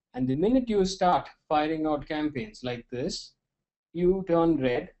 And the minute you start firing out campaigns like this, you turn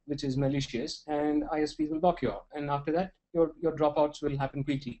red, which is malicious, and ISPs will block you out. And after that, your dropouts will happen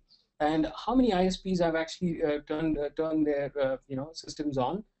quickly. And how many ISPs have actually turned their systems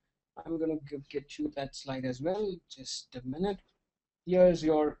on? I'm going to get you that slide as well. Just a minute. Here's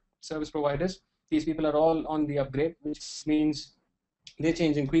your service providers. These people are all on the upgrade, which means they're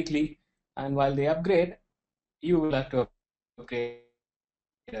changing quickly. And while they upgrade, you will have to upgrade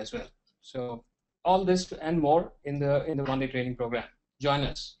as well. So all this and more in the one-day training program. Join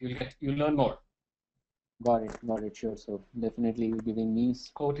us. You'll learn more. Got it, sure. So, definitely you're giving me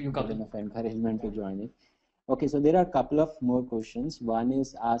Over to you, good Kapil. enough encouragement to join it. Okay, so there are a couple of more questions. One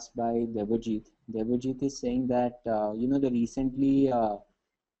is asked by Devajit. Devajit is saying that, the recently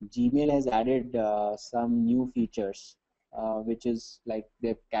Gmail has added some new features, which is like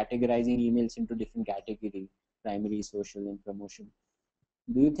they're categorizing emails into different categories, primary, social, and promotion.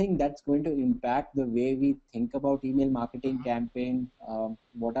 Do you think that's going to impact the way we think about email marketing campaign?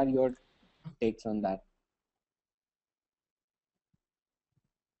 What are your takes on that?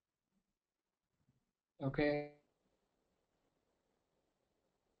 Okay.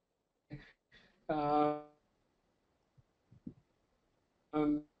 All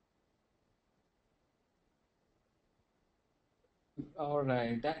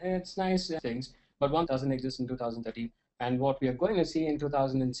right, it's nice things, but one doesn't exist in 2013, and what we are going to see in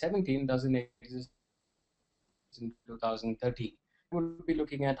 2017 doesn't exist in 2013. I would be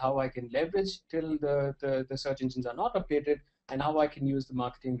looking at how I can leverage till the search engines are not updated, and how I can use the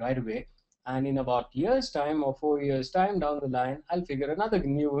marketing right away. And in about years' time or 4 years' time down the line, I'll figure another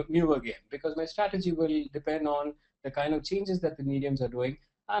newer game because my strategy will depend on the kind of changes that the mediums are doing,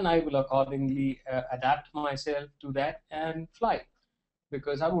 and I will accordingly adapt myself to that and fly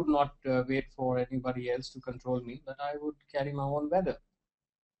because I would not wait for anybody else to control me, but I would carry my own weather.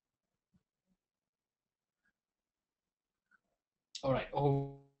 All right,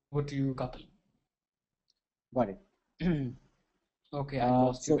 over to you, Kapil. Got it. Okay, I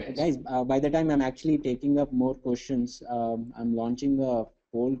lost you guys. Guys, by the time I'm actually taking up more questions, I'm launching a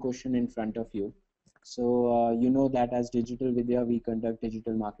poll question in front of you. So, you know that as Digital Vidya, we conduct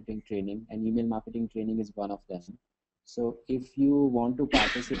digital marketing training, and email marketing training is one of them. So, if you want to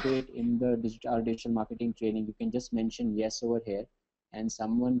participate in the digital marketing training, you can just mention yes over here, and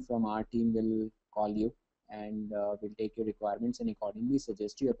someone from our team will call you and will take your requirements and accordingly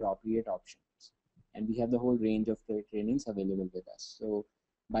suggest you appropriate options. And we have the whole range of trainings available with us. So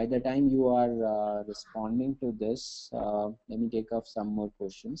by the time you are responding to this, let me take up some more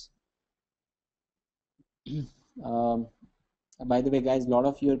questions. um, by the way, guys, a lot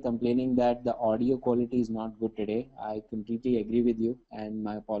of you are complaining that the audio quality is not good today. I completely agree with you, and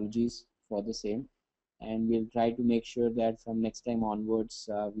my apologies for the same. And we'll try to make sure that from next time onwards,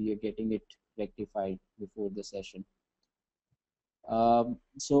 we are getting it rectified before the session. A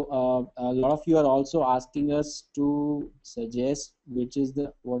lot of you are also asking us to suggest what is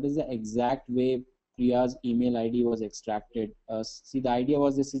the exact way Priya's email ID was extracted. See, the idea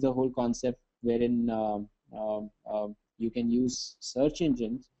was this is the whole concept wherein you can use search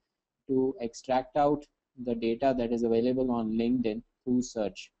engines to extract out the data that is available on LinkedIn through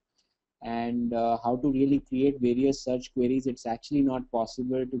search. And how to really create various search queries, it's actually not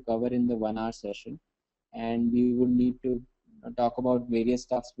possible to cover in the 1 hour session, and we would need to talk about various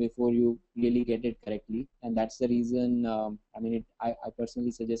stuffs before you really get it correctly, and that's the reason. I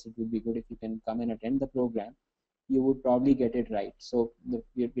personally suggest it would be good if you can come and attend the program. You would probably get it right. So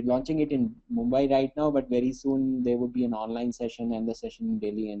we're launching it in Mumbai right now, but very soon there would be an online session and the session in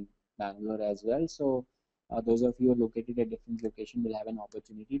Delhi and Bangalore as well. So those of you who are located at different location will have an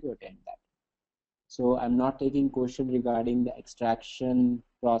opportunity to attend that. So I'm not taking question regarding the extraction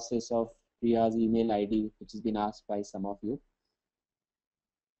process of Priya's email ID, which has been asked by some of you.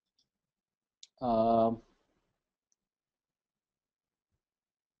 Um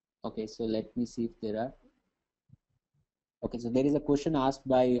okay, so let me see if there are. Okay, so there is a question asked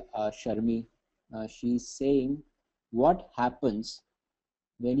by Sharmi. She's saying, what happens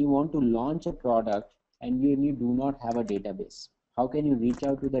when you want to launch a product and you do not have a database? How can you reach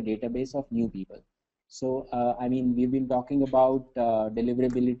out to the database of new people? So, we've been talking about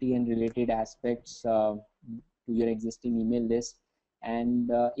deliverability and related aspects to your existing email list. And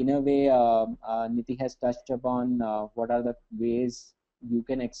in a way, Nithy has touched upon what are the ways you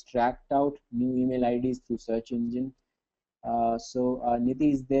can extract out new email IDs through search engine.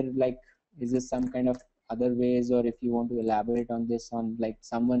 Nithy, is this some kind of other ways, or if you want to elaborate on this, on like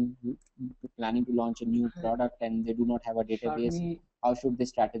someone planning to launch a new product and they do not have a database, Sharmi, how should they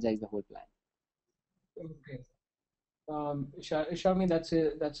strategize the whole plan? okay. Sharmi,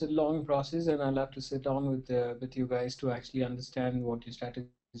 that's a long process, and I'll have to sit down with you guys to actually understand what your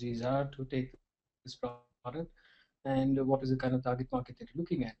strategies are to take this product and what is the kind of target market that you're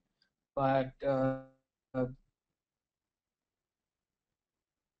looking at. But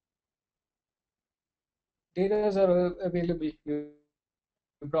data are available. You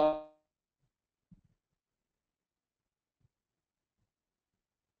probably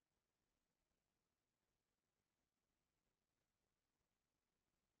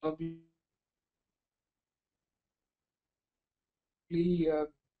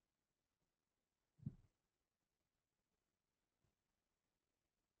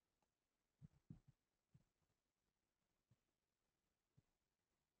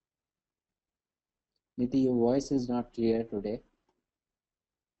Nithy, your voice is not clear today.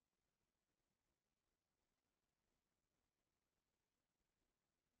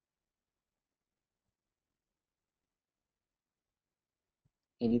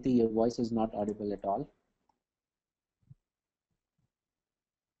 Nithy, your voice is not audible at all.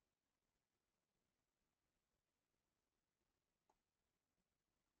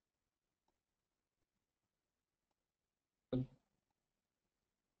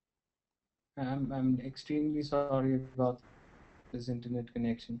 I'm extremely sorry about this internet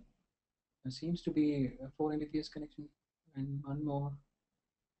connection. There seems to be a 4 Mbps connection and one more.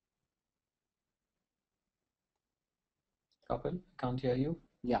 Couple, can't hear you.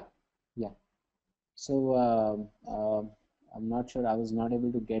 Yeah, yeah. So I'm not sure. I was not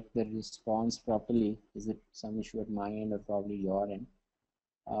able to get the response properly. Is it some issue at my end or probably your end?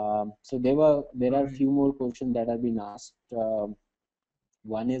 So there are a Right. few more questions that have been asked.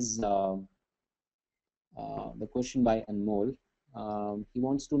 One is the question by Anmol. He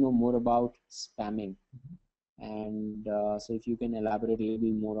wants to know more about spamming, and so if you can elaborate a little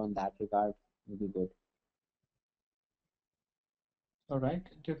bit more on that regard, would be good. All right.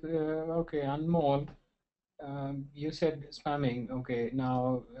 Okay, Anmol, you said spamming. Okay,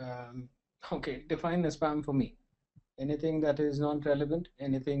 now, okay, define a spam for me. Anything that is non-relevant,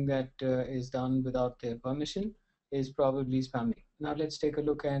 anything that is done without their permission is probably spamming. Now let's take a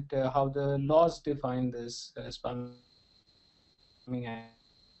look at how the laws define this spamming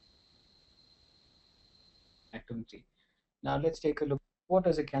activity. Now let's take a look at what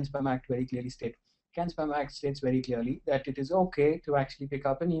does the CAN Spam Act very clearly state. CAN Spam Act states very clearly that it is okay to actually pick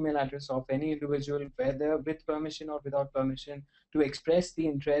up an email address of any individual, whether with permission or without permission, to express the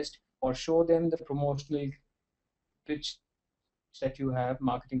interest or show them the promotional pitch that you have,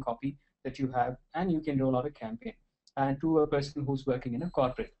 marketing copy that you have, and you can roll out a campaign. And to a person who's working in a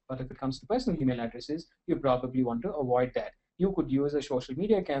corporate. But if it comes to personal email addresses, you probably want to avoid that. You could use a social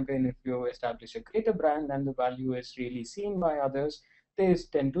media campaign if you establish a greater brand and the value is really seen by others. They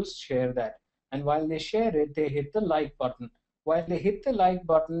tend to share that. And while they share it, they hit the like button. While they hit the like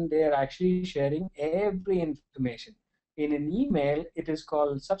button, they are actually sharing every information. In an email, it is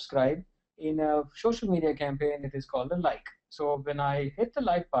called subscribe. In a social media campaign, it is called a like. So when I hit the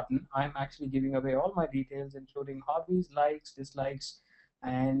like button, I'm actually giving away all my details, including hobbies, likes, dislikes,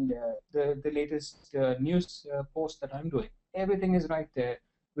 and the latest news post that I'm doing. Everything is right there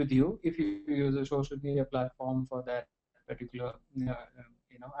with you if you use a social media platform for that particular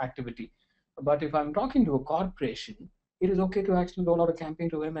activity. But if I'm talking to a corporation, it is okay to actually roll out a campaign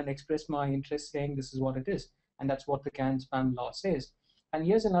to him and express my interest saying this is what it is. and that's what the CAN spam law says. And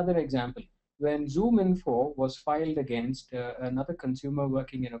here's another example. When Zoom Info was filed against another consumer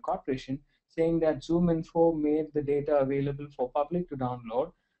working in a corporation, saying that Zoom Info made the data available for public to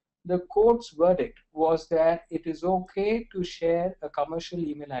download, the court's verdict was that it is okay to share a commercial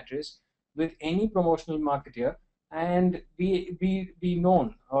email address with any promotional marketer and be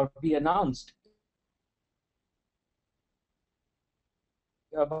known or be announced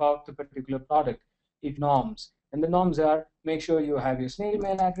about the particular product if norms. And the norms are: make sure you have your snail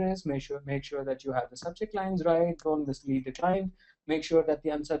mail address, make sure that you have the subject lines right, don't mislead the client, make sure that the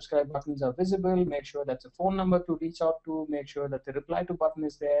unsubscribe buttons are visible, make sure that's a phone number to reach out to, make sure that the reply to button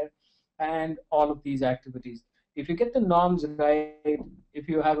is there, and all of these activities. If you get the norms right, if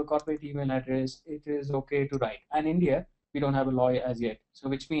you have a corporate email address, it is okay to write. And India, we don't have a law as yet, so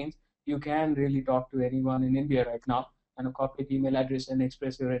which means you can really talk to anyone in India right now and a corporate email address and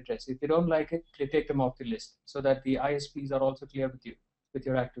express your interest. If they don't like it, they take them off the list so that the ISPs are also clear with you, with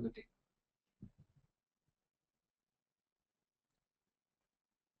your activity.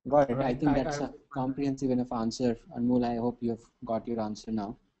 Got All it. I right. think that's a comprehensive enough answer. Anmol, I hope you have got your answer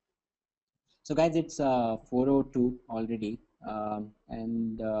now. So guys, it's 4:02 already,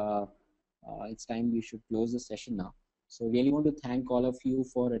 and it's time we should close the session now. So really want to thank all of you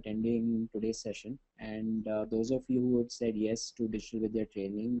for attending today's session, and those of you who have said yes to Digital Vidya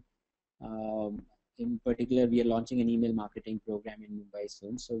training. In particular, we are launching an email marketing program in Mumbai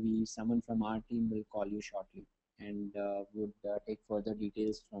soon, so someone from our team will call you shortly and would take further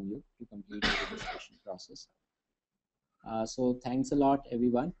details from you to complete the registration process. So thanks a lot,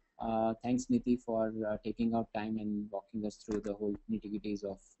 everyone. Thanks, Nithy, for taking out time and walking us through the whole nitty-gritties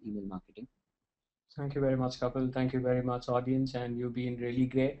of email marketing. Thank you very much, Kapil. Thank you very much, audience. And you've been really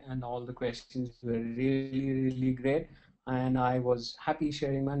great. And all the questions were really, really great. And I was happy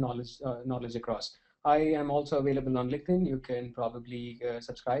sharing my knowledge across. I am also available on LinkedIn. You can probably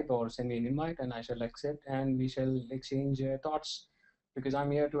subscribe or send me an invite, and I shall accept. And we shall exchange thoughts, because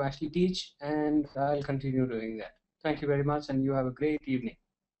I'm here to actually teach, and I'll continue doing that. Thank you very much, and you have a great evening.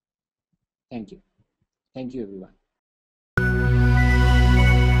 Thank you. Thank you, everyone.